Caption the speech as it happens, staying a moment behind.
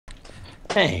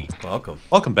Hey. Welcome.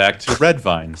 Welcome back to Red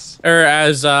Vines. Or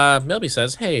as Milby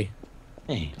says, hey.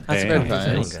 Hey. Hey. Red How's it going,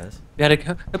 Vines? guys? You had a,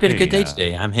 hope you had a good day Hey,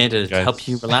 today. I'm here to guys. help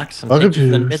you relax and Welcome take you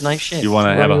to the to midnight shift. You want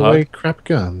to have a Runaway hug? crap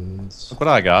guns. Look what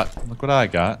I got. Look what I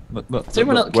got. Look Does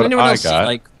anyone else, what can anyone I else see got.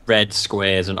 like red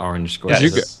squares and orange squares?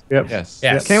 Yes. Yep. Yes.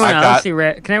 Yes. Can anyone I else got- see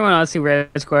red? Can anyone else see red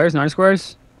squares and orange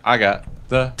squares? I got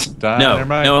the No.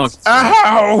 dynamite. No.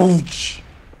 Ouch!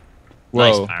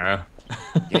 Nice, Whoa. Sparrow.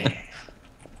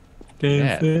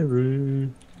 Yeah.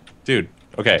 Dude.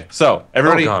 Okay. So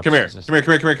everybody, Oh, God. come here. Jesus. Come here.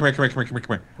 Come here. Come here. Come here. Come here. Come here. Come here.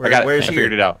 Come here. I got where it. is I he?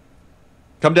 figured it out.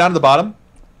 Come down to the bottom.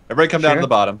 Everybody, come down to Sure. the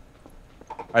bottom.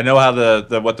 I know how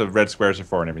what the red squares are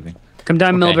for and everything. Come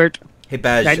down, Okay. Milbert. Hey,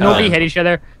 Badge. Right, nobody hit each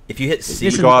other. If you hit C, This We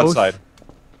is go both. outside.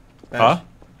 Badge, Huh?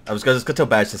 I was gonna tell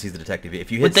Badge since he's the detective.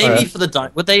 If you hit Would they C, be for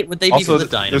the would they be Also, for the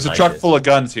dynamite? there's a truck full of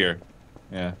guns here.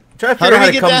 Yeah. try to How figure do out how we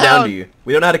to get come down down? to you.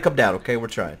 We don't know how to come down. Okay, we're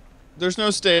trying. There's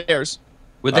no stairs.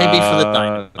 Would they be for the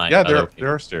dynamite? Yeah, Oh,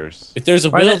 there are stairs. If there's a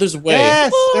Why will, not- there's a way.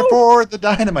 Yes, they're for the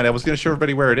dynamite. I was going to show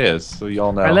everybody where it is, so you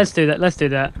all know. Alright, let's do that. Let's do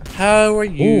that. How are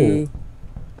you?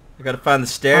 We gotta find the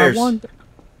stairs.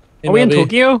 Hey, Are we in Milby.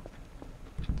 Tokyo?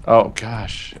 Oh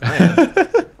gosh.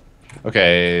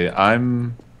 Okay,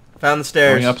 I'm Found the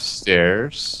stairs. going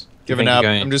upstairs. Giving think up.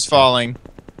 you're going- I'm just falling.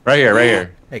 Right here, right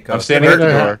here. Hey, come. I'm standing at the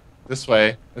Wait, no, door. This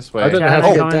way, this way. I don't know Yeah, how to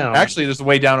how's it get going? down. Actually, there's a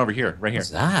way down over here. Right here. What's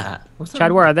that? What's that?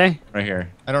 Chad, where are they? Right here.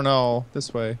 I don't know.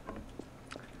 This way.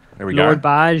 There we Lord go.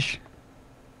 Badge.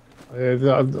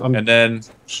 I'm And then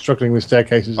struggling with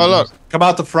staircases. Oh, look. come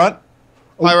out the front.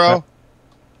 Pyro.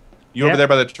 You over Yep. there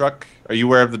by the truck? Are you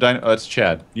aware of the dynamite? Oh, it's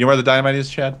Chad. You know where the dynamite is,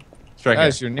 Chad? It's right here.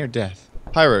 Guys, you're near death.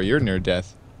 Pyro, you're near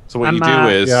death. So what I'm, you do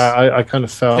is Yeah, I kind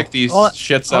of fell. pick these All-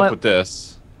 shits all up I- with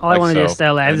this. All I Like want to do so. is stay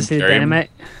alive to And see the carry 'em. dynamite.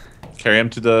 Carry him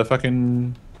to the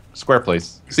fucking square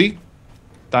place. See?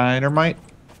 Dynamite.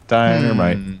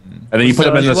 Dynamite. Hmm. And then you put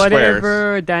him in the squares.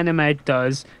 Whatever dynamite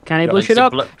does. Can he Yeah, blow like shit to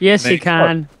up? blo- Yes, he make-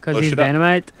 can, because blow he's shit up.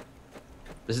 dynamite.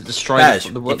 Does it destroy Badge,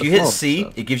 the if you hit floor? C,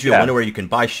 it gives you Yeah. a window where you can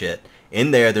buy shit.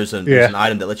 In there, there's an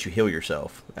item that lets you heal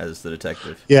yourself as the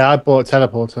detective. Yeah, I bought a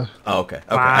teleporter. Oh, okay. Okay.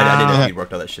 I didn't know if you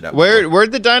worked all that shit out. Where'd the How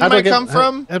do I dynamite get, come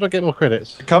from? How do I get more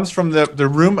credits? It comes from the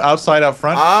room outside out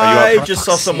front. Are you out I front? just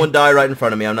saw someone die right in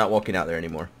front of me. I'm not walking out there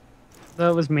anymore.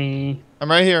 That was me. I'm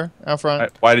right here, out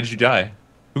front. Why did you die?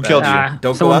 Who killed you? Don't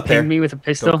go Someone out there. pinged me with a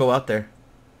pistol. Don't go out there.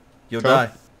 You'll Cool. die.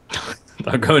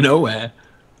 Don't go nowhere.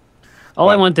 All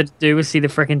I What? wanted to do was see the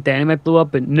freaking dynamite blow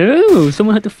up, but no,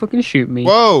 someone had to fucking shoot me.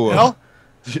 Whoa. Hell?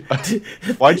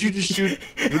 Why'd you just shoot?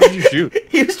 Who did you shoot?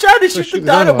 He was trying to shoot the shoot the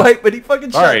dynamite. dynamite, but he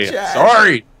fucking Sorry. shot Chad.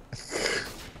 Sorry.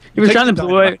 He was Take trying to the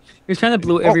blow it. dynamite. He was trying to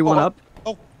blow everyone up.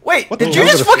 Wait, What did the- you we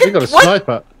just we fucking got a what?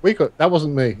 sniper. That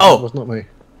wasn't me. Oh. That was not me.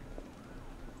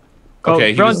 Go,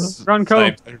 Okay, he run, was run, Cole.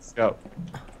 sniped. Let's go.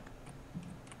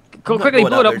 Go I'm not quickly, going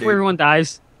blow out it up there, before dude. everyone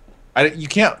dies. You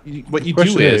can't. What you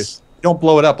Question do is- is you don't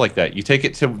blow it up like that. You take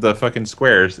it to the fucking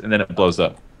squares and then it blows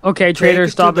up. Okay, it traitor,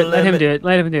 to stop the it. Let him limit. do it.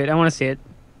 Let him do it. I want to see it.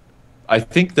 I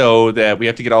think though that we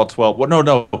have to get all 12. Well,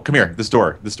 no. Come here. This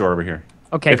door over here.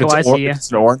 Okay, If cool. I it's, or- see you. if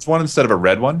it's an orange one instead of a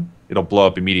red one, it'll blow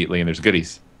up immediately and there's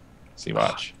goodies. See,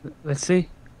 watch. Let's see.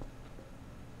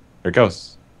 There it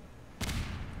goes.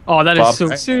 Oh, that is Bob, so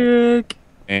right? sick.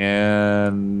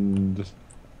 And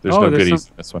there's Oh, no there's goodies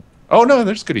in this one. Oh no,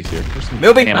 there's goodies here. There's some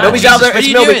Milby, ammo. Milby's out there. What are It's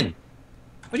you Milby. doing?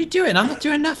 What are you doing? I'm not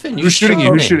doing nothing. Who's shooting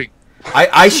you? Who's shooting?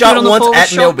 I shot on the once full at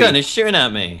shotgun. Milby. He's shooting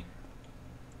at me.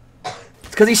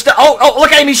 Because he's still. Oh,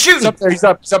 look at him. He's He's shooting. up there. He's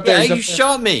up. He's up there. Yeah, He's up you there.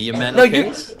 shot me, you man. No, you.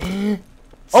 Okay. See,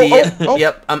 oh.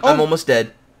 yep. I'm almost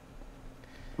dead.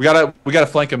 We gotta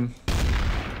flank him.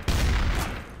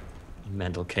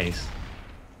 Mental case.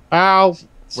 Ow!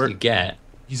 That's what you get.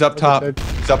 He's up top.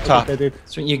 He's up top. I did.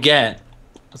 That's what you get.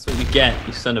 That's what you get,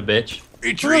 you son of a bitch. What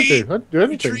did I do? I didn't do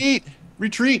anything. Retreat!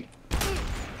 Retreat!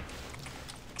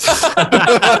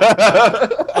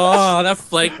 Oh, that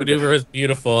flank maneuver was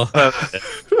beautiful.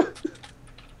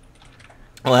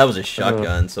 Well, that was a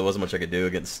shotgun, so there wasn't much I could do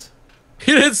against.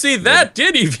 You didn't see that,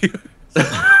 did you?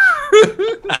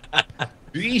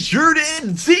 He sure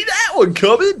didn't see that one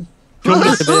coming.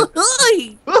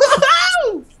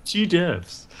 G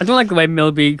devs. I don't like the way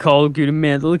Milby called good a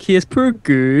mental case per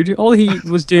good. All he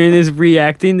was doing is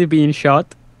reacting to being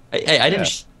shot. Hey, I didn't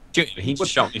shoot him. He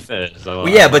just shot me first. So,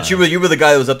 Well, yeah, but you were the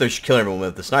guy that was up there killing everyone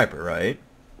with the sniper, right?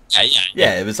 Yeah.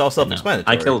 Yeah, it was all No,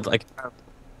 self-explanatory. I killed.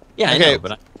 Yeah, I Okay. know,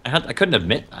 but I couldn't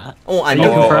admit that. Oh, I Are you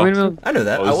know. confirming, Mil? I know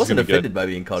that. Oh, I this is wasn't gonna be good. offended by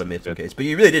being called a mental case, but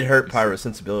you really did hurt Pyro's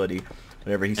sensibility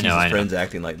whenever he sees I his know. friends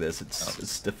acting like this. It's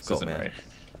This difficult, isn't man. right.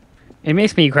 It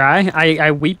makes me cry.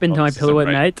 I weep into Oh, my this pillow at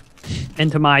isn't right. night.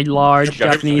 Into my large Here we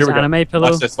go, Japanese here we go. anime pillow.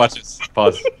 Watch this. Watch this.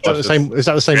 Pause. Is that the same? Is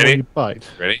that the same Ready? one you bite?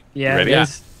 Ready? Yeah, Ready? it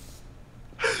is.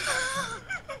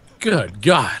 Good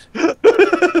God.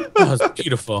 That was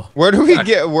beautiful. Where do we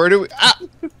get? Where do we? Ah!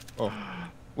 Oh,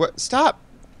 what? Stop!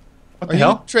 What Are the you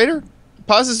hell? a traitor?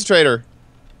 Pause as a traitor.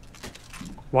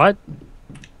 What?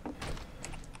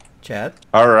 Chad?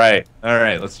 All right.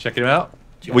 Let's check him out.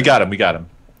 We got him.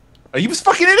 Oh, he was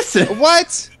fucking innocent.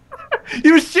 What?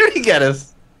 He was shooting at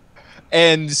us.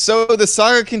 And so the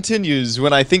saga continues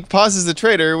when I think Pause is the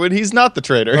traitor when he's not the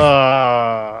traitor.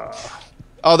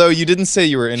 Although you didn't say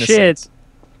you were innocent. Shit.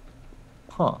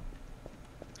 Huh.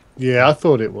 Yeah, I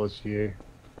thought it was you.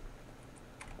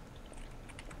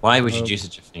 Why would you do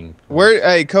such a thing?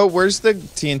 Hey, Co, where's the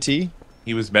TNT?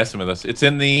 He was messing with us. It's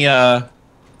in the. Are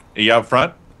you out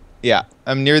front? Yeah,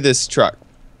 I'm near this truck.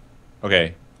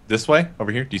 Okay. This way?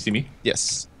 Over here? Do you see me?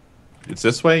 Yes. It's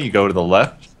this way. You go to the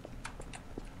left.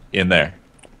 In there.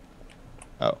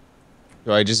 Oh.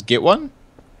 Do I just get one?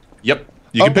 Yep.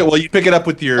 You can pick. Well, you pick it up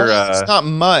with your It's not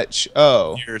much.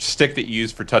 Oh. your stick that you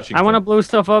use for touching. I want to things. blow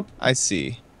stuff up. I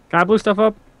see. Can I blow stuff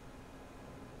up?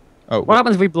 Oh. What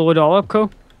happens if we blow it all up, Co?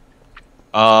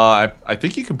 I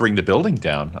think you can bring the building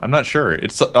down. I'm not sure.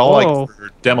 It's all Whoa. like for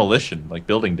demolition, like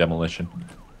building demolition.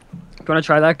 You want to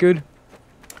try that, good?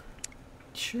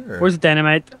 Sure. Where's the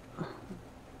dynamite?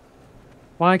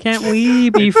 Why can't we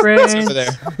be friends? Over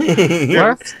there.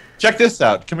 Where? Check this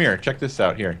out. Come here. Check this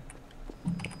out here.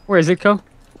 Where is it, Co?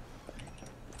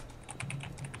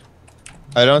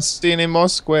 I don't see any more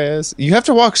squares. You have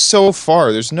to walk so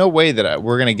far. There's no way that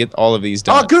we're gonna get all of these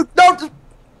done. Oh, good. No.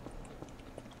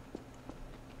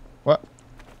 What?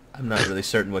 I'm not really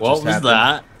certain what, What just was happened.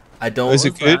 that? I don't. Is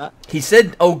it good? He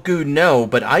said, "Oh, goo, no,"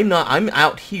 but I'm not. I'm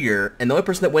out here, and the only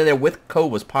person that went there with Co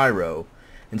was Pyro,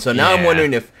 and so now I'm Yeah.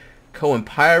 wondering if Co and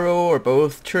Pyro are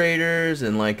both traitors,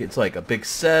 and like it's like a big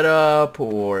setup,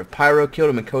 or if Pyro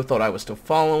killed him and Co thought I was still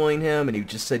following him, and he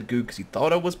just said goo because he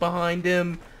thought I was behind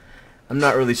him. I'm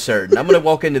not really certain. I'm gonna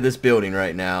walk into this building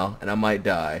right now, and I might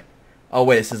die. Oh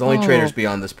wait, it says only traitors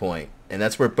beyond this point, and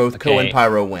that's where both Co and Okay.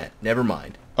 Pyro went. Never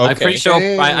mind. Okay. I'm pretty sure.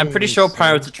 I'm pretty sure Hey,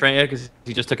 Pirate's a traitor because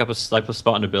he just took up a sniper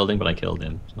spot in the building, but I killed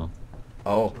him. So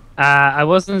Oh, I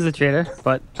wasn't the traitor,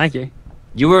 but thank you.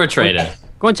 you were a traitor.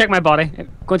 Go and check my body.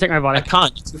 Go and check my I body.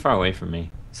 can't. You're too far away from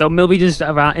me. So Milby just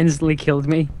about instantly killed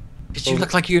me. Because you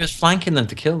look like you were flanking them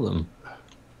to kill them.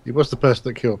 He was the person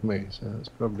that killed me, so that's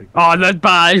probably. Oh, that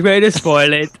bad. Way to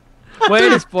spoil it. Way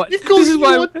to spoil it. Because This is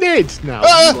why. you're dead now.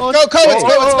 Go, Let's go.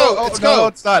 Let's No, go.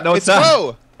 it's not. No, it's not.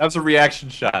 Go. That was a reaction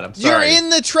shot. I'm You're sorry. in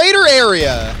the traitor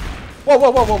area.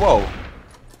 Whoa.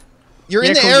 You're Yeah,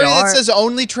 in the cool, area you that are. says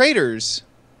only traitors.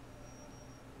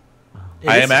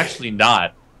 I am actually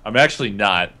not. I'm actually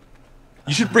not.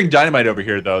 You should bring Dynamite over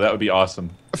here, though. That would be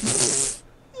awesome.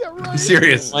 Yeah, right. I'm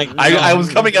serious. Like, I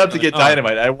was coming out to get Oh.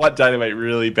 Dynamite. I want Dynamite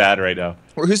really bad right now.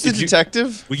 Who's the If you-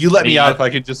 detective? Will you let me Yeah. out if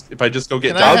I just go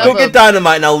get Can I I'll have go Dynamite? get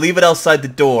Dynamite and I'll leave it outside the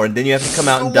door, and then you have to come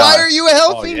out and die. Why are you Oh,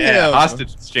 helping yeah. him?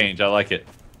 Hostage exchange. I like it.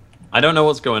 I don't know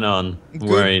what's going on. I'm Good.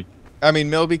 worried. I mean,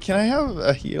 Milby, can I have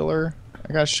a healer?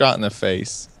 I got shot in the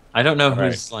face. I don't know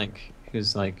Alright. who's like.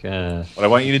 What I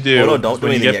want you to do. Hold on, don't is do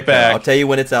when you anything get yet, Kyle. I'll back. tell you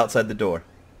when it's outside the door.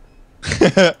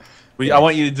 I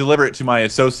want you to deliver it to my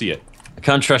associate. I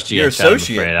can't trust you Your yet, Chad, I'm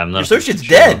associate. afraid. I'm Your not associate's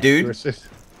sure. dead, dude.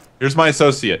 Here's my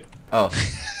associate. Oh.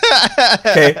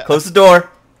 Okay, close the door.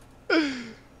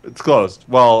 It's closed.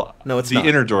 Well, No, it's the not.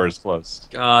 inner door is closed.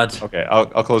 God. Okay, I'll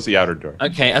close the outer door.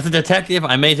 Okay, as a detective,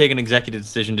 I may take an executive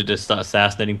decision to just start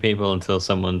assassinating people until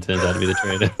someone turns out to be the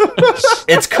traitor.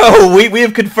 It's Co. We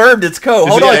have confirmed it's Co. Is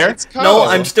Hold it on. there? It's Co. No,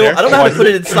 I'm still. There? I don't know how to Oh, put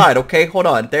it inside. Okay, hold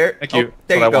on. There. Thank you. Oh,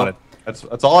 there That's you what I go. wanted.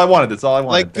 That's all I wanted. That's all I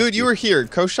wanted. Like, Thank dude, you were here.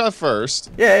 Co shot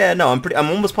first. Yeah. No, I'm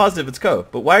almost positive it's Co.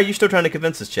 But why are you still trying to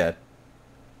convince us, Chad?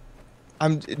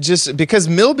 I'm just because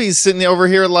Milby's sitting over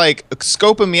here like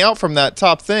scoping me out from that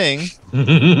top thing.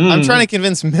 I'm trying to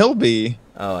convince Milby.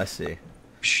 Oh, I see.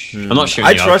 I'm not sure.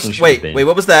 I trust. Wait.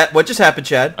 What was that? What just happened,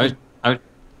 Chad?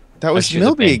 That was shooting the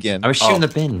Milby bin. again. I was shooting Oh. the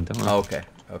bin. Don't worry. Oh, okay.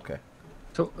 Okay.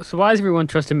 So why is everyone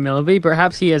trusting Milby?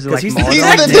 Perhaps he has 'Cause like he's the mods. He's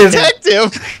on the it.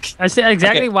 detective. I see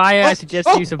exactly why I suggest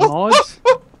the use of mods.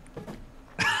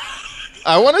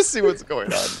 I want to see what's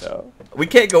going on now. We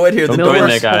can't go in here. The Don't go in door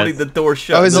there, is guys. holding the door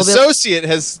shut. Oh, his Milby- associate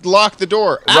has locked the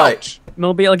door. Right. Ouch.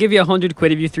 Milby, I'll give you 100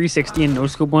 quid if you 360 and no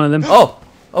scope one of them. Oh.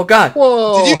 Oh God.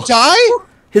 Whoa! Did you die?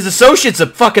 His associate's a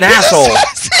fucking asshole.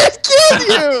 It killed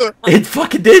you. It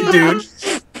fucking did, dude.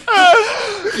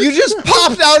 You just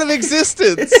popped out of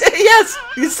existence. Yes,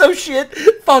 the associate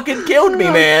fucking killed me,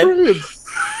 man. Brilliant.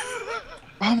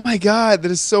 Oh my god,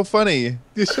 that is so funny.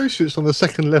 The associate's on the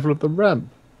second level of the ramp.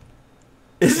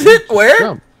 Is it where?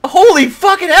 Jump. Holy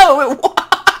fucking hell!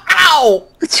 Wow!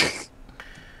 That's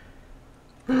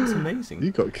amazing.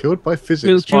 You got killed by physics.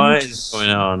 Milky. What is going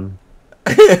on?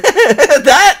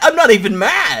 That I'm not even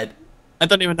mad. I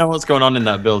don't even know what's going on in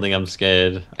that building. I'm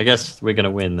scared. I guess we're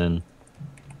gonna win then.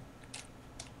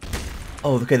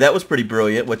 Oh, okay, that was pretty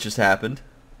brilliant. What just happened?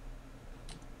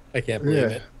 I can't believe Yeah.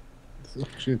 it.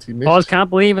 Opportunity Paws missed. can't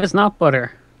believe it's not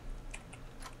butter.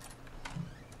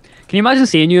 Can you imagine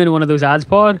seeing you in one of those ads,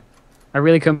 Pod? I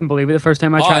really couldn't believe it the first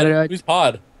time I tried it out. Who's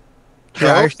Pod? Your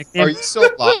Joe, Irish nickname? are you still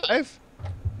alive?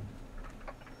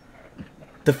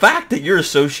 The fact that your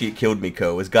associate killed me,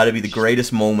 Co, has got to be the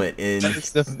greatest moment in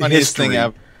It's the funniest thing history.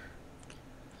 ever.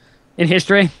 In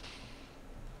history?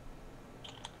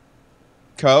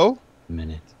 Co?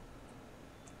 Minute.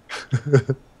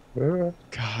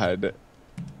 God.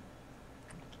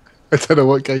 I don't know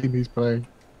what game he's playing.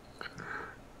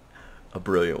 A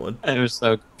brilliant one. I'm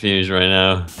so confused right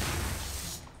now.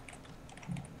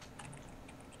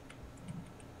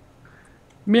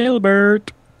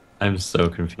 Milbert. I'm so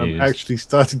I'm confused. actually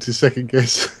starting to second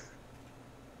guess.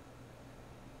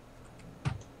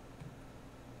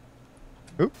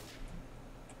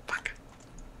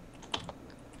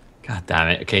 God damn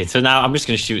it. Okay, so now I'm just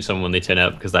gonna shoot someone when they turn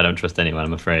up because I don't trust anyone,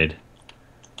 I'm afraid.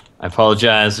 I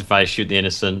apologize if I shoot the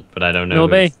innocent, but I don't know.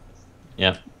 Milby.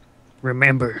 Yep.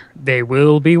 Remember, they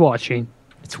will be watching.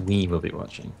 It's we will be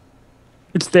watching.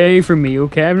 It's they for me,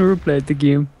 okay? I've never played the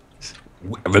game.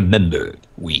 Remember,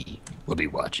 we will be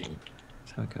watching.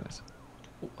 That's how it goes.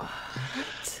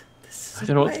 This is I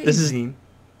don't know what this is. amazing.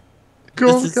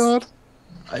 God, is- God.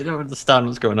 I don't understand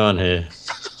what's going on here.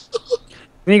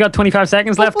 We got 25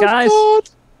 seconds left, Oh my guys. God.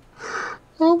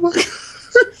 Oh my God.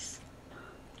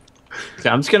 Okay,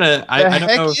 I'm just gonna. The I don't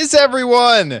heck know. is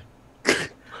everyone?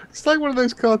 It's like one of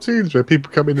those cartoons where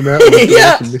people come in and out of the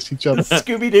Yeah. and miss each other.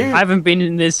 Scooby Doo. I haven't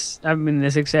been this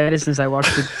excited since I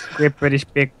watched the Great British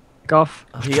Bake Off.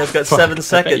 You guys got Fuck, 7 I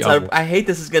seconds. bet y'all- I hate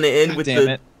this is gonna end God with damn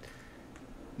the. it.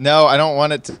 No, I don't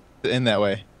want it to end that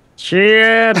way.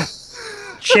 Shit!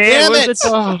 Shit Damn was it!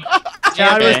 the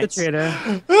Chad was the traitor.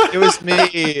 It was me.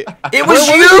 It was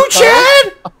you,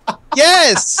 Chad.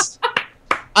 Yes!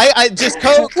 I just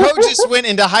Co just went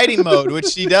into hiding mode, which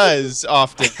she does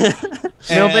often.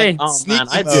 Milby. Oh Sneaky man,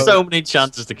 I had mode. so many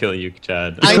chances to kill you,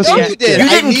 Chad. I know you did. You I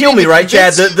didn't needed kill me, to right,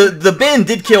 Chad? convince The bin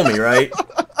did kill me, right?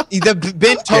 The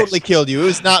Ben totally killed you. It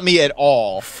was not me at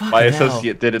all. My Fucking hell.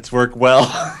 associate did its work well.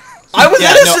 I was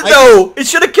Yeah, innocent no, though. It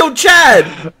should have killed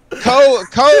Chad. Co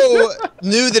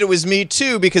knew that it was me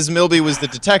too because Milby was the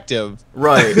detective.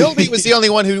 Right. Milby was the only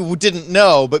one who didn't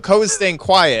know, but Co was staying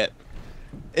quiet.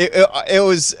 It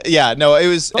was it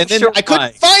was, Not and then sure I couldn't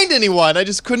why. find anyone. I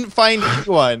just couldn't find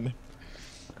anyone.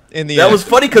 In the That end. was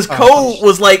funny because Co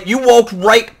was like, you walked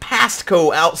right past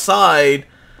Co outside.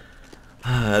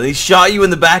 And he shot you in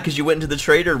the back as you went into the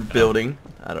trader building.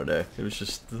 I don't know. It was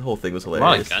just the whole thing was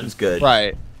hilarious. Right, It was good.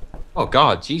 right. Oh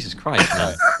God, Jesus Christ!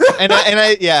 Man. And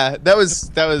I that was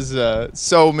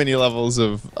so many levels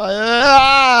of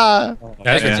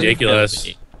That's Yeah.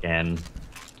 ridiculous. Again.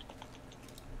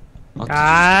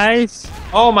 Guys.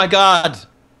 Oh my God.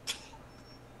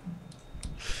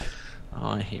 Oh,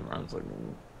 I hate rounds like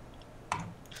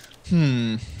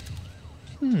that.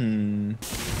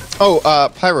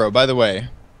 Oh, Pyro, by the way.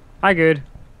 Hi, good.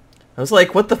 I was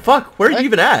like, what the fuck? Where are you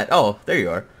even at? Oh, there you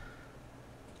are.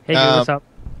 Hey, good, what's up?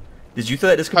 Did you throw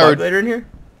that discombobulator in here?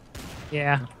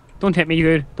 Yeah. Don't hit me,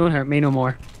 good. Don't hurt me no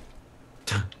more.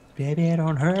 Baby,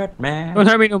 don't hurt, man. Don't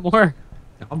hurt me no more.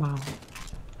 Come on.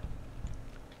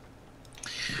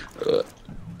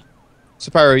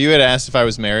 So Pyro, you had asked if I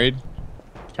was married.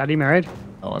 Chad, are you married?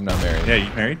 Oh, I'm not married. Yeah,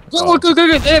 you married? Oh, good,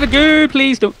 good, good. David, good.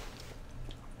 Please don't.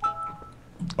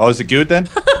 Oh, is it good then?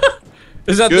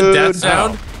 Is that the Good death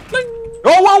now. sound?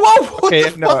 Oh, whoa, whoa! What Okay,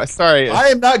 the no, fuck? sorry. I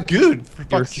am not good. For You're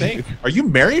fuck's sake. Are you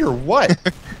married or what?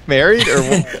 Married or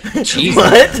what? Jesus.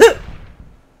 What?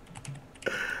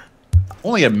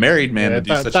 Only a married man Yeah, would do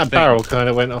that such a that thing. barrel kind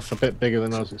of went off a bit bigger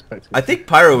than I was expecting. I think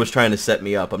Pyro was trying to set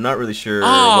me up. I'm not really sure what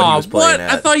he Oh, was playing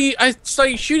what? at. I saw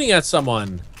you shooting at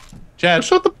someone. I Chad,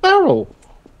 shot the barrel.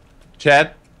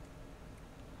 Chad,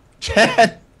 Chad.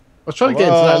 I was trying to get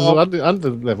into that Whoa. under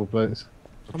level place.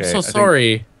 I'm Okay, so I think-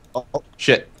 sorry. Oh,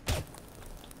 shit.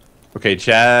 Okay,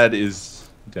 Chad is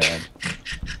dead.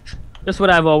 That's what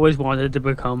I've always wanted to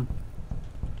become.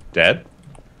 Dead?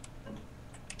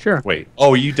 Sure. Wait.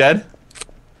 Oh, are you dead?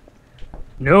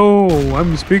 No,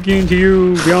 I'm speaking to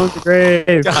you beyond the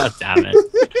grave. God damn it.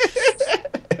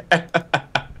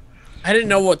 I didn't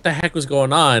know what the heck was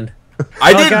going on.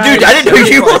 I didn't, guys. dude. I didn't know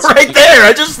you were right there.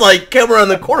 I just like came around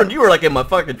the corner and you were like in my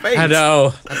fucking face. I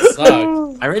know. That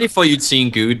sucked. I really thought you'd seen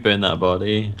Good burn that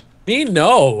body. Me,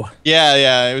 no.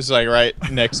 Yeah, it was like right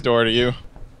next door to you.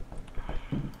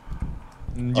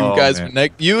 You Oh, guys, man.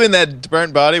 you and that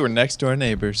burnt body were next door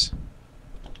neighbors.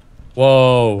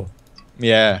 Whoa.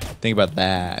 Yeah, think about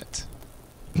that.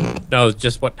 No,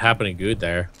 just what happened in Good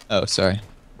there. Oh, sorry.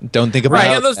 Don't think about Right,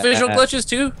 you have those visual that. glitches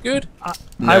too? Good.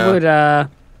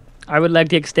 I would like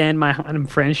to extend my hand of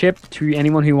friendship to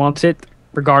anyone who wants it,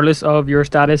 regardless of your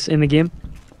status in the game.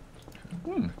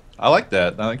 I like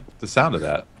that. I like the sound of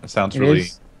that. It sounds It really.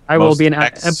 is. I will most be an.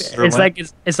 excellent.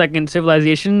 It's like in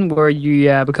Civilization where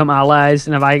you become allies,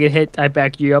 and if I get hit, I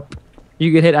back you up.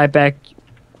 You get hit, I back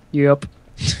you up.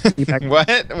 You back What?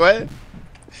 What?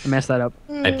 I messed that up.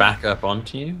 I back up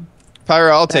onto you.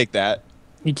 Pyro, I'll take that.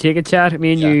 You take it, Chad.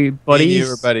 Me and Yeah. you, buddies. Me and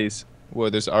you are buddies. Whoa,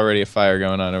 there's already a fire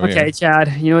going on over Okay, here.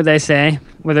 Chad. You know what they say?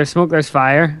 Where there's smoke, there's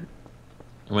fire.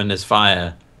 When there's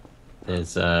fire,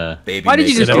 there's Baby Why did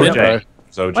you makes just it do over. that?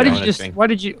 So Why did you Joe, just? anything. Why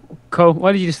did you? Cole,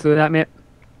 why did you just do that, mate?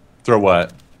 throw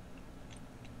what?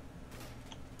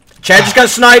 Chad just got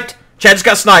sniped. Chad just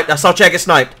got sniped. I saw Chad get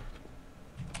sniped.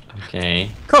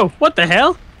 okay. Cole, what the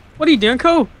hell? What are you doing,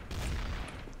 Cole?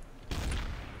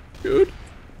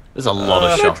 There's a lot of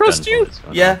Can I shotgun trust you? bullets.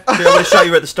 Yeah, dude, I would have shot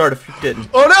you at the start if you didn't.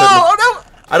 Oh no!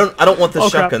 Oh I don't want this Oh,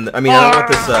 crap. shotgun. I mean, I don't want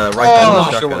this I'm rifle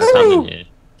not sure what's shotgun. happening here.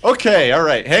 Okay, all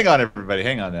right. Hang on, everybody.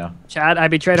 Hang on now. Chad, I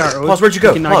betrayed our oath. Pause, where'd you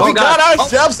go? We cannot- Pause. We got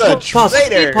ourselves a Pause.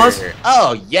 traitor. Pause.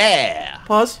 Oh yeah.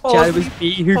 Pause. Chad, it was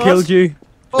me who Pause. killed you.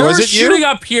 Was We're it you? shooting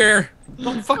up here.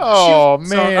 Don't fucking Oh shoot.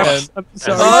 man, I'm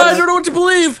sorry. I don't know what to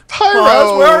believe. Pyro!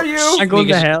 Pause. Where are you? I'm going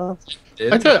to Niggas- hell.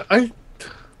 I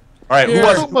All right. Who Yeah.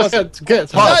 was? put my head to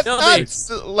get Pause. That's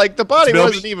like the body It's Milby.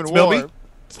 wasn't even It's Milby. warm.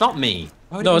 It's not me.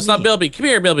 Why would No, it it's be not me? Bilby. Come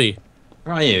here, Bilby.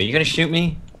 Where are you? You gonna shoot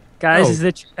me? Guys,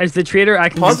 Oh. as the traitor, I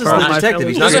can Pause is confirm not my detective, fellow,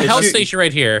 he's not There's a gonna health shoot. station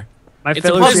right here. my It's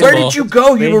fellow a Pause. invisible. Where did you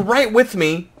go? You were right with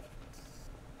me.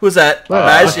 Who's that? Well,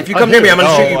 Bash. If you come near me, I'm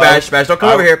gonna shoot you, Oh, Bash. Bash, don't come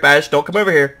over here. Bash, don't come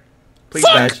over here. Please,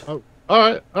 Fuck! Bash. All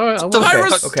right. I The won't.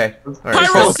 virus- Okay. All right.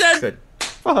 Pyro cool. said- Good.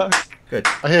 Fuck. Good.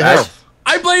 I hear Bash. help.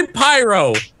 I blame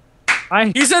Pyro.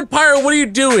 I He said, Pyro, what are you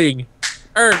doing?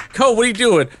 Or, Co, what are you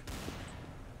doing?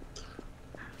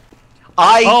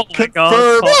 I Oh my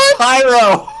God. confirm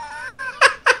pyro.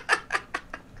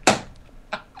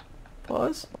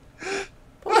 Pause. Pause.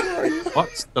 Where are you? What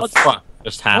the fuck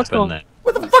just going- happened there?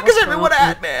 Where the fuck is everyone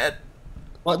at, man?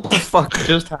 What the fuck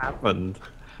just happened?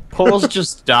 Paul's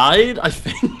just died, I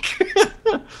think.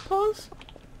 Pause.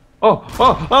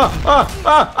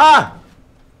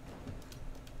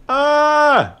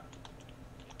 Ah!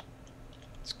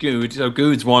 It's Good. So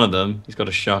Good's one of them. He's got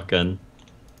a shotgun.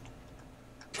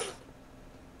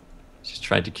 Just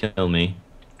tried to kill me,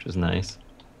 which was nice.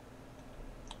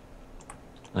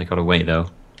 I gotta wait though.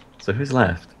 So who's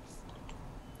left?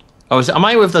 Oh, am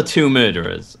I with the two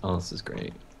murderers? Oh, this is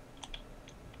great.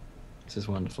 This is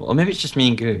wonderful. Or maybe it's just me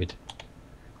and Good.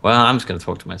 Well, I'm just gonna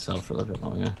talk to myself for a little bit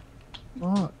longer.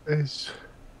 What is?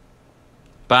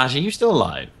 Bash, are you still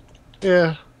alive?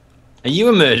 Yeah. Are you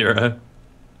a murderer?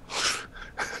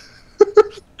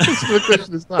 What's the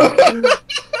question is that?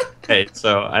 Okay,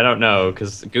 so I don't know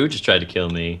because Good just tried to kill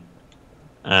me,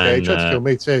 Yeah, he and tried to kill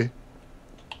me too.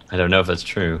 I don't know if that's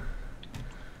true.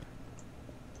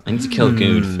 I need to kill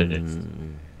Good first.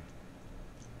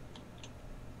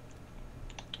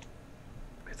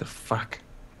 Where the fuck?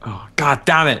 Oh, god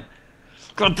damn it!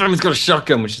 God damn, he's got a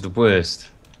shotgun, which is the worst.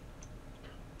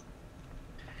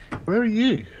 Where are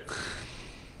you?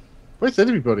 Where's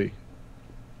everybody?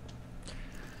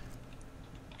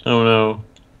 Oh no,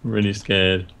 I'm really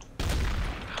scared.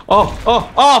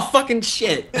 Oh, fucking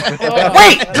shit!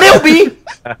 Wait, Milby!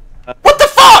 What the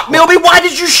fuck, Milby? Why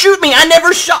did you shoot me? I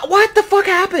never shot. What the fuck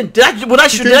happened? Did I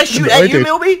shoot I at you, did.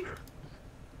 Milby?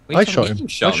 Wait, I tell shot me him. you I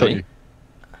shot shot me. you.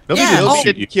 Nobody Yeah, did Milby shoot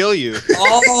didn't you. kill you.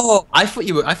 Oh, I thought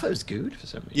it was Good for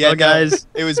some reason. Yeah, Well, guys,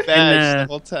 it was bad uh, the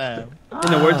whole time.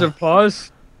 in the words of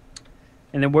pause.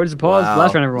 In the words of pause. Wow,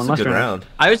 Last round, everyone. that's Last a good round.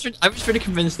 round. I was pretty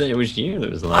convinced that it was you that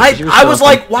was alive. 'cause you were I was still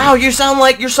up like, wow, you sound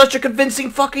like you're such a convincing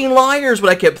fucking liar. Is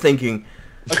what I kept thinking.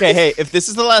 Okay, hey, if this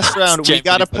is the last round, we genuinely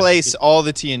gotta funny. place all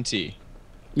the TNT.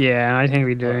 Yeah, I think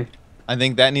we do. I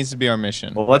think that needs to be our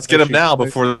mission. Well, let's get him now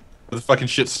before the fucking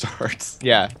shit starts.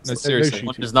 Yeah, no, seriously.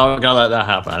 shoot. It's not gonna let that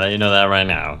happen. I let you know that right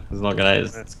now. It's not gonna.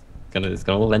 It's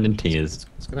gonna all end in tears.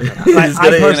 It's I gonna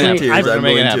personally- end in tears. I'm I'm making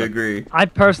going it to happen. agree. I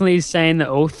personally saying the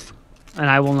oath, and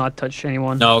I will not touch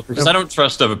anyone. No, because I don't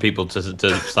trust other people to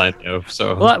sign the oath.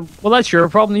 So Well, that's your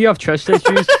problem. You have trust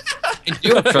issues. I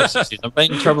do have trust issues. I'm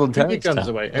in trouble in Take your terrorist guns town.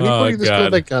 away. Anybody that's got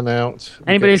God. their gun out.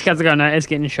 Anybody who's got the gun out is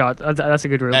getting shot. That's a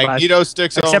good rule. guys. Magneto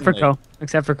sticks Except for only. Co.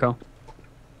 Except for Co.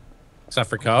 Except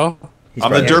for Co. He's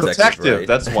I'm the right, dirt that's detective. right.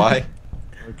 That's why.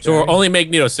 So we're only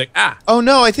Magneto sick. Ah! Oh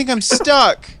no, I think I'm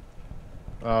stuck.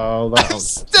 Oh, I'm that.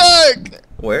 stuck.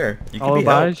 Where? You can Hello, be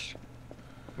helped. Baj.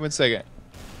 1 second.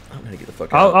 I'm gonna get the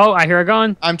fuck out. Oh, I hear a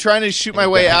gun. I'm trying to shoot my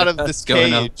way out of this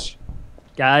Going up. cage.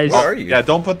 Guys, Where are you? Yeah,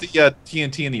 don't put the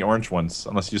TNT in the orange ones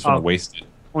unless you just want to waste it.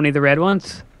 only the red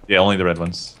ones? Yeah, only the red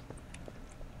ones.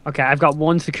 Okay, I've got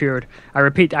one secured. I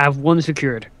repeat, I have one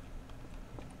secured.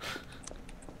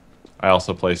 I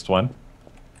also placed one.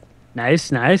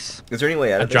 Nice, nice. Is there any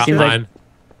way out I of this? dropped Seems like- mine.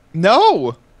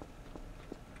 No!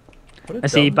 What a I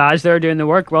see dumb- Baj there doing the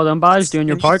work. Well done, Baj, doing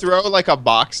your Can part. you throw like a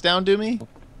box down to me?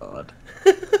 God.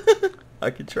 I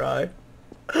could try.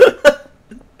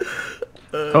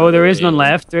 Oh, there is none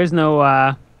left. There is no,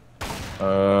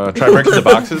 Try breaking the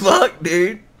boxes. Fuck,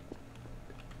 dude.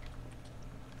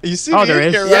 You see Oh, me there in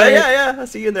is. here, Yeah, right? yeah, yeah. I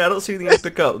see you in there. I don't see anything to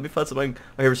pick up. Let me find something.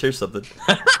 I hear something.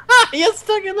 You're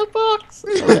stuck in the box.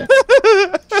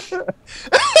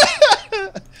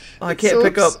 Oh, I can't so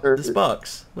pick up absurd. this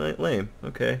box. Lame.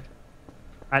 Okay.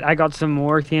 I got some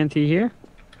more TNT here.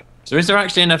 So is there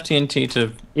actually enough TNT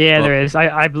to? Yeah, Well- there is.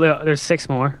 I blew. There's 6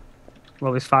 more.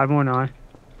 Well, there's 5 more now.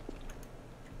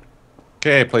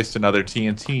 Okay, I placed another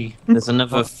TNT. There's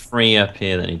another 3 up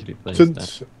here that need to be placed.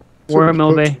 Since, Where since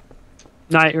will put- be?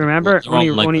 No, remember? They're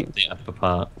on, like, Only. the upper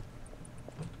part.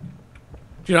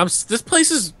 Dude, this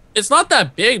place is. It's not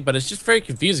that big, but it's just very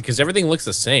confusing because everything looks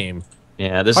the same.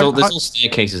 Yeah, there's I- all I-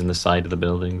 staircases in the side of the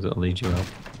buildings that'll lead you up.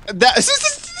 That,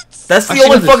 That's the Actually,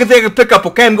 only no, fucking thing I can pick up.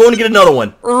 Okay, I'm going to get another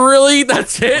one. Really?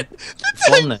 That's it?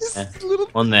 One there,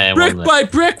 one there, Brick one there. by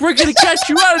brick, we're gonna catch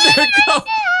you out of there. Go.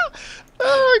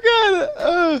 oh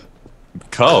my god.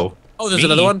 Co. Oh, there's Me?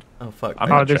 another one. Oh fuck. I'm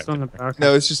Oh, gonna there's check. some in the back.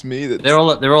 No, it's just me that. They're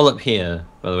all up here.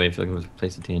 By the way, if you're looking to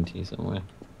place a TNT somewhere.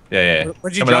 Yeah.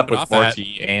 Where'd you Coming drop up it with off more at?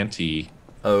 TNT.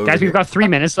 Oh, Guys, we've got 3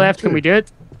 minutes left. Can we do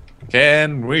it?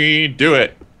 Can we do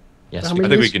it? Yes, How we I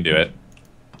many think we is- can do it.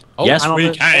 Oh, yes, I'm we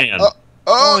on the- can.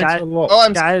 Oh, Guys, a lot. oh,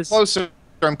 I'm guys. closer.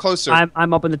 I'm closer.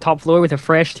 I'm up on the top floor with a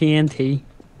fresh TNT.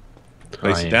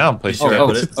 Place Right. it down. Place Oh, it oh,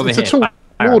 down. it's- over It's a here. tall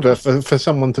Fire. order for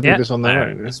someone to do Yeah. this on their Fire.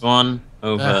 own. There's one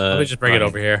over. let me just bring it right.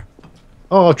 over here.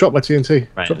 Oh, I dropped my TNT.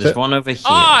 Right, Dropped there's it. one over here. Oh,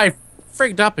 I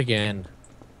frigged up again.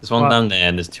 There's one What? down there,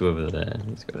 and there's 2 over there.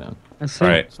 Let's go down. Let's see.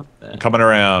 Right. There. Coming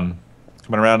around.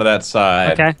 Coming around to that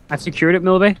side. Okay, I've secured it,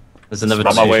 Milby. There's another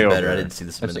On my 2. way better. over. I didn't see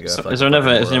this a minute ago. Is I thought there you another?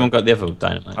 were Has anyone right. got the other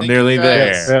dynamite? I'm nearly Thank you,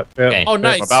 there. guys. Yep, yep. Okay. Oh,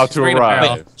 nice. I'm about to Bring it arrive.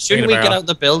 barrel. Wait, shouldn't Bring we it get barrel. out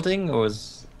the building, or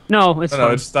is? No, it's No,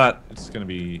 fine. it's not. It's gonna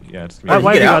be. Yeah, it's Why, gonna be.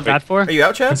 why you have you get got out? that for? Are you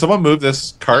out, Can Chad? someone move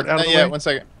this cart out of Not the yet. way? 1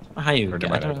 second. How you Or get?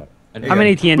 never I mind, don't- I There don't- How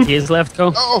many TNTs left?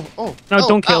 Go. Oh, oh. No, oh,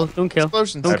 don't kill. ow. Don't kill.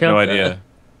 Explosions. I Don't have kill. no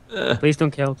idea. Please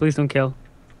don't kill. Please don't kill.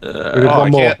 We need Oh, I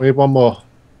one more. can't- We need one more.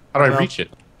 How do I Well, reach it?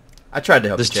 I tried to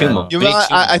help There's you, 2 Chad. more. You We know, need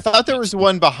 2 I more. thought there was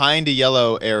one behind a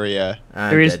yellow area. I'm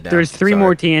There's dead now. there's 3 Sorry.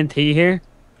 more TNT here.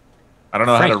 I don't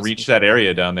know how to Thanks. reach that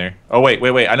area down there. Oh wait.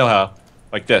 I know how.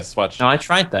 Like this. Watch. No, I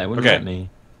tried that. It wouldn't Okay. let me.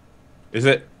 Is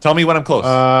it? Tell me when I'm close.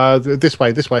 This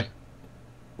way, this way,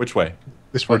 Which way?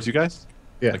 this way. Towards you guys?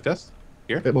 Yeah. Like this?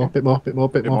 Here? Bit more, bit more, bit more,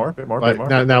 bit Bit more. more, bit more, Right, bit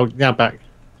more. now back.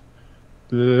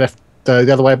 Left,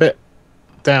 the other way a bit.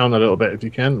 Down a little bit if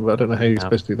you can. But I don't know how you're Down.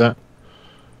 supposed to do that.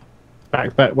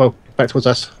 Back. Well, back towards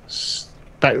us.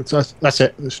 Back to us. That's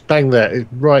it. It's bang there.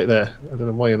 It's right there. I don't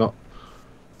know why you're not.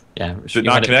 Yeah. Is it you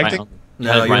not had right connecting? on-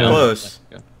 No, had it you're right on- close.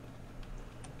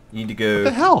 You need to What the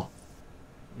go. hell?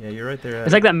 Yeah, you're right there.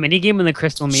 It's like that mini game in the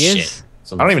Crystal Maze. Shit.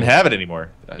 It's on I don't the even floor. have it anymore.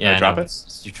 Did Yeah, I drop no, it?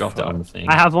 it's- You dropped it on the thing.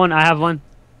 I have one. I have one.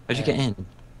 How'd you get in?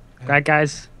 Right,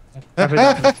 guys.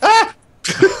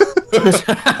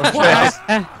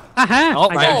 Oh,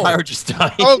 I, right. Fire just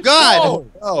died. Oh God!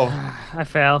 Oh, I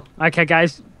fell. Okay,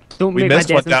 guys. Don't we make my missed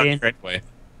one death in down vain. here anyway.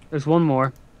 There's one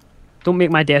more. Don't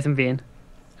make my death in vain.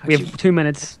 We How'd have 2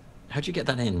 minutes. How'd you get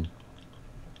that in?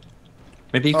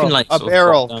 Maybe you Oh, can like a sort of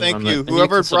barrel. drop down Thank on you. the- then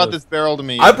Whoever can sort brought of- this barrel to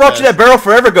me. I brought you that barrel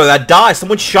forever ago. That died.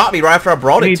 Someone shot me right after I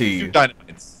brought We it need to 2 you.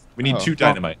 dynamites. We need Oh. 2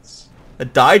 dynamites. I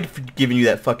died for giving you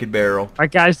that fucking barrel. All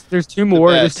right, guys. There's 2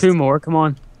 more. There's best. 2 more. Come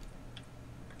on.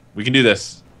 We can do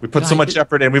this. We put so Yeah, much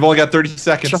effort in. We've only got 30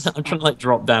 seconds. I'm trying to like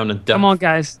drop down and dump. Come on,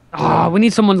 guys. Oh, we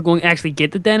need someone to go and actually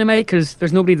get the dynamite because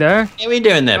there's nobody there. What are we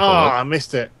doing there, Oh, Paul? I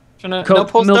missed it. No, Cool.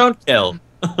 Paul, Milk- don't kill.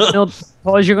 No,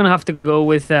 Paul, you're gonna have to go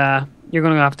with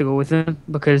him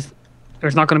because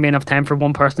there's not gonna be enough time for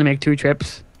one person to make 2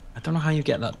 trips. I don't know how you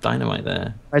get that dynamite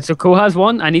there. Right, so Co has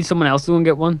one. I need someone else to go and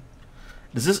get one.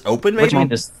 Does this open Which maybe?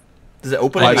 one is? Does it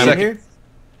open 5 in seconds. here?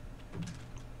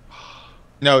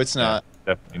 No, it's not.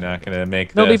 Definitely not gonna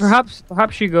make Nobody, this.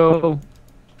 perhaps you go.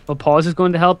 Well, pause is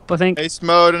going to help. I think. Haste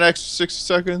mode, an extra 60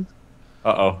 seconds.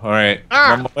 Uh-oh. All right.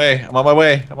 I'm on my way. I'm on my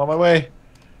way. I'm on my way.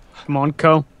 Come on,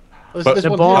 Co. There's, But there's the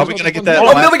one ball- here, Are we there's gonna one get that-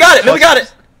 here. Oh, Millie got it! Millie got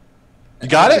it! You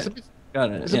got There's it? a, Got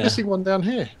it. there's a Yeah. missing one down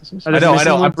here. There's a missing I know.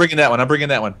 missing I'm one? bringing that one. I'm bringing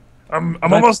that one. I'm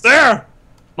almost there.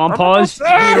 Come on, pause. almost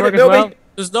there. You work as Milby. well.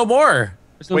 There's no more.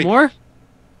 There's no Wait. more.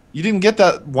 You didn't get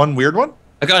that one weird one?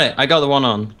 I got it. I got the one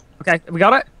on. Okay, we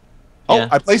got it. Oh, Yeah.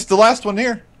 I placed the last one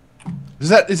here. Is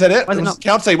that it? Why is it What does not- the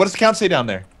count say? What does the count say down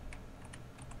there?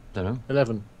 Don't know.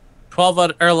 11. 12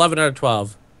 out, or 11 out of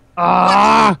 12.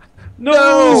 Ah,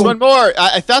 There's one more.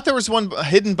 I thought there was one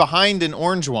hidden behind an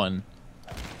orange one.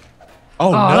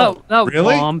 Oh, no. that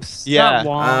Really? womps. Yeah. That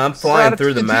womps. I'm flying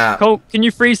through the map. Cole, can you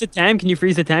freeze the time? Can you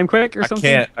freeze the time quick or I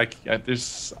something? can't. I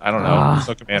there's. I don't know. Ah, There's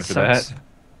no command for sucks. that.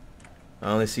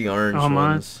 I only see orange Oh, man.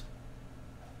 ones.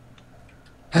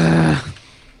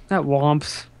 That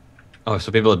womps. Oh,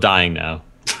 so people are dying now.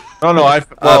 Oh no,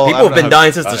 People have been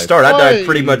dying since the start. I died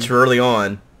pretty much early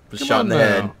on. Was Come shot on in the now.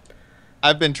 head.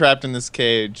 I've been trapped in this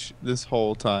cage this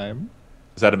whole time.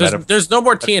 Is that a metaphor? There's no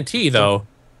more TNT, though.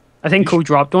 I think Cole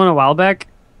dropped one a while back.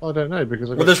 I don't know because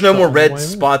I Well, got there's no shot more on the red way in.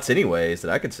 spots anyways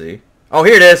that I could see. Oh,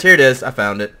 here it is. Here it is. I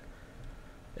found it.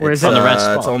 Where is It's, it? On the red It's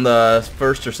spot. on the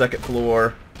first or second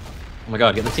floor. Oh my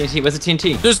god, get the TNT. Where's the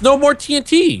TNT? There's no more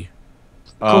TNT.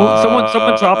 Cole,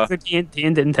 someone dropped the TNT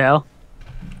and didn't tell.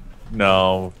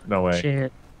 No, no way.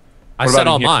 Shit. I What said about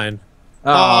all in here? mine.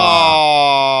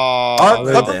 Oh. Our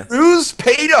there. clever ruse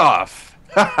paid off.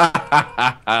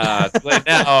 It's late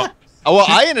now. Oh, well,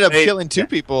 I ended up Hey. killing 2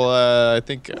 people. I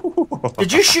think.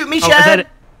 Did you shoot me, Oh, is that Chad? it?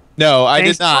 No, I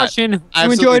Thanks did for not. watching. You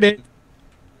Absolutely enjoyed it. didn't.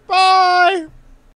 Bye.